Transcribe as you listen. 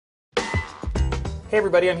Hey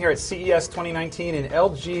everybody, I'm here at CES 2019 in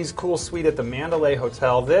LG's cool suite at the Mandalay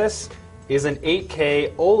Hotel. This is an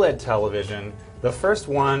 8K OLED television, the first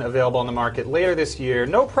one available on the market later this year.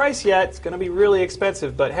 No price yet, it's going to be really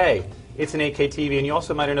expensive, but hey, it's an 8K TV, and you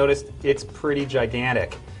also might have noticed it's pretty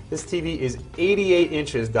gigantic. This TV is 88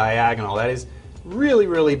 inches diagonal. That is really,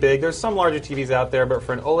 really big. There's some larger TVs out there, but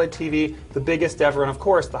for an OLED TV, the biggest ever, and of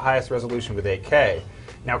course, the highest resolution with 8K.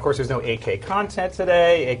 Now, of course, there's no 8K content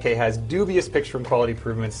today. 8K has dubious picture and quality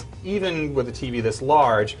improvements, even with a TV this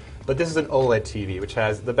large. But this is an OLED TV, which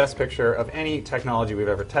has the best picture of any technology we've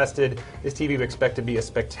ever tested. This TV we expect to be a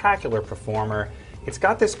spectacular performer. It's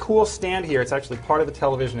got this cool stand here. It's actually part of the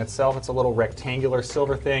television itself. It's a little rectangular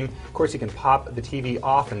silver thing. Of course, you can pop the TV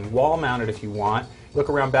off and wall mount it if you want.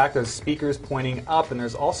 Look around back, there's speakers pointing up, and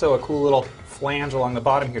there's also a cool little flange along the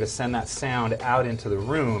bottom here to send that sound out into the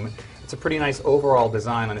room. It's a pretty nice overall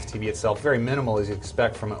design on this TV itself, very minimal as you'd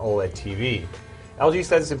expect from an OLED TV. LG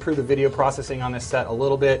says it's improved the video processing on this set a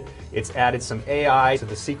little bit. It's added some AI to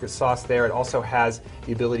the secret sauce there. It also has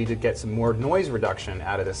the ability to get some more noise reduction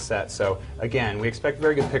out of this set. So again, we expect a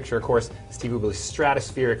very good picture. Of course, this TV will be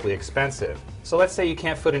stratospherically expensive. So let's say you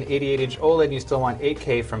can't foot an 88-inch OLED and you still want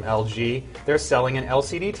 8K from LG. They're selling an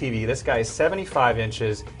LCD TV. This guy is 75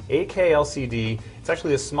 inches, 8K LCD. It's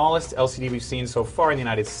actually the smallest LCD we've seen so far in the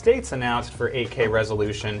United States announced for 8K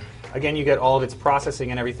resolution. Again, you get all of its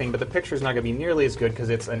processing and everything, but the picture's not going to be nearly as good because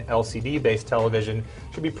it's an LCD-based television.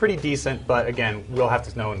 Should be pretty decent, but again, we'll have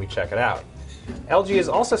to know when we check it out. LG is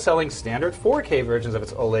also selling standard 4K versions of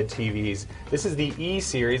its OLED TVs. This is the E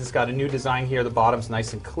series. It's got a new design here. The bottom's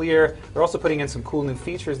nice and clear. They're also putting in some cool new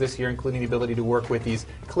features this year, including the ability to work with these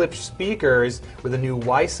clipped speakers with a new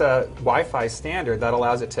Wi-Fi standard that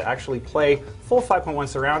allows it to actually play full 5.1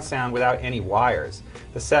 surround sound without any wires.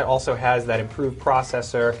 The set also has that improved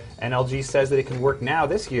processor, and LG says that it can work now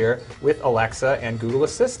this year with Alexa and Google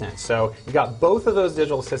Assistant. So you got both of those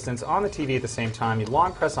digital assistants on the TV at the same time. You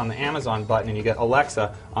long press on the Amazon button and you get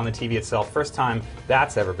Alexa on the TV itself. First time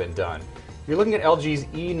that's ever been done. You're looking at LG's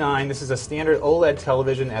E9. This is a standard OLED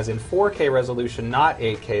television, as in 4K resolution, not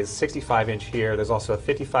 8K. It's 65-inch here. There's also a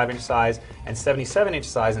 55-inch size and 77-inch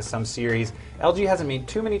size in some series. LG hasn't made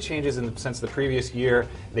too many changes since the previous year.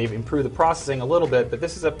 They've improved the processing a little bit, but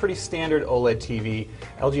this is a pretty standard OLED TV.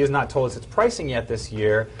 LG has not told us its pricing yet this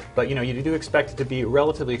year, but you do expect it to be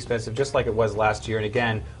relatively expensive, just like it was last year. And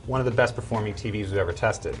again, one of the best performing TVs we've ever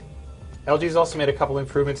tested. LG has also made a couple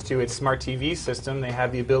improvements to its smart TV system. They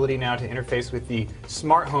have the ability now to interface with the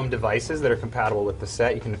smart home devices that are compatible with the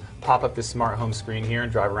set. You can pop up this smart home screen here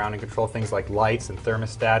and drive around and control things like lights and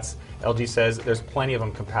thermostats. LG says there's plenty of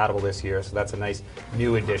them compatible this year, so that's a nice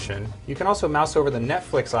new addition. You can also mouse over the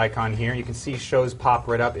Netflix icon here. You can see shows pop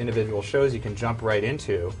right up, individual shows you can jump right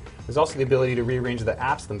into. There's also the ability to rearrange the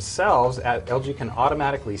apps themselves. LG can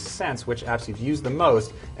automatically sense which apps you've used the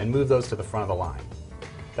most and move those to the front of the line.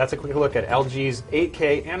 That's a quick look at LG's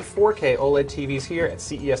 8K and 4K OLED TVs here at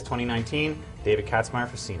CES 2019. David Katzmeyer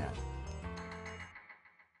for CNET.